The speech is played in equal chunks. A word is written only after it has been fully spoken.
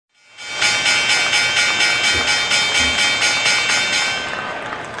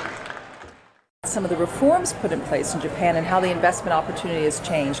some of the reforms put in place in Japan and how the investment opportunity has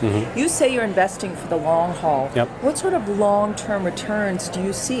changed. You say you're investing for the long haul. Yep. What sort of long-term returns do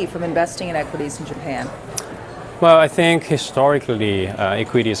you see from investing in equities in Japan? Well, I think historically,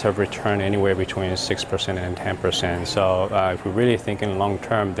 equities have returned anywhere between 6% and 10%. So if we're really thinking long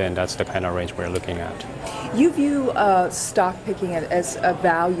term, then that's the kind of range we're looking at. You view stock picking as a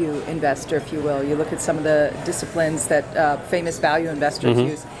value investor, if you will. You look at some of the disciplines that famous value investors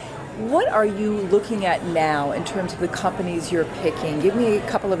use. What are you looking at now in terms of the companies you're picking? Give me a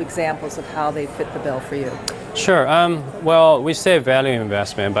couple of examples of how they fit the bill for you. Sure. Well, we say value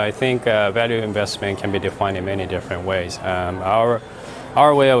investment, but I think value investment can be defined in many different ways.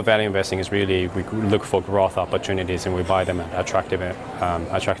 Our way of value investing is really we look for growth opportunities and we buy them at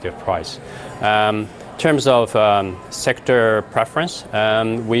attractive price. In terms of sector preference,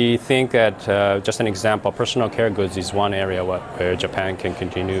 we think that just an example, personal care goods is one area where Japan can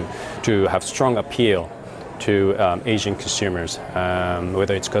continue to have strong appeal to Asian consumers,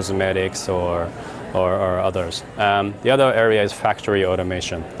 whether it's cosmetics or others. The other area is factory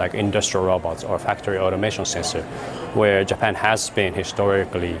automation, like industrial robots or factory automation sensor, where Japan has been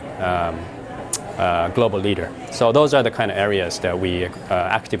historically global leader. So those are the kind of areas that we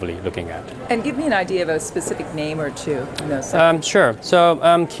actively looking at. And give me an idea of a specific name or two. Sure.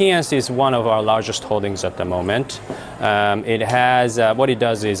 So Hennessy is one of our largest holdings at the moment. It has, what it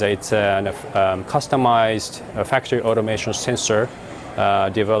does is it's a customized factory automation sensor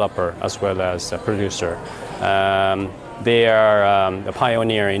developer as well as a producer. They are a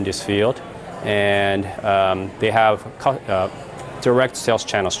pioneer in this field, and they have direct sales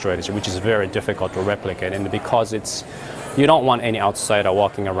channel strategy, which is very difficult to replicate, and because you don't want any outsider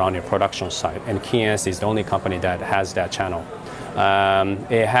walking around your production site, and Hennessy is the only company that has that channel.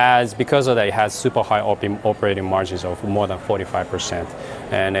 Because of that, it has super high operating margins of more than 45%,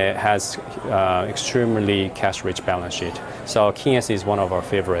 and it has extremely cash-rich balance sheet. So Hennessy is one of our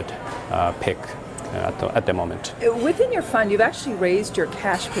favorite pick at the moment. Within your fund, you've actually raised your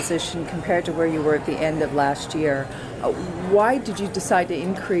cash position compared to where you were at the end of last year. Why did you decide to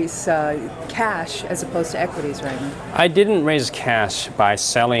increase cash as opposed to equities right now? I didn't raise cash by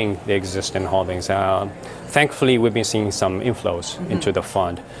selling the existing holdings. Thankfully, we've been seeing some inflows into the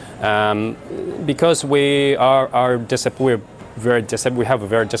fund because we have a very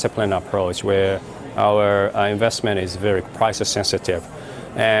disciplined approach where our investment is very price sensitive.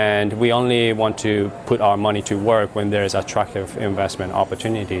 And we only want to put our money to work when there's attractive investment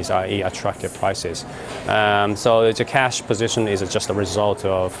opportunities, i.e. attractive prices. So the cash position is just a result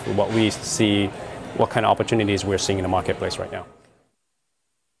of what we see, what kind of opportunities we're seeing in the marketplace right now.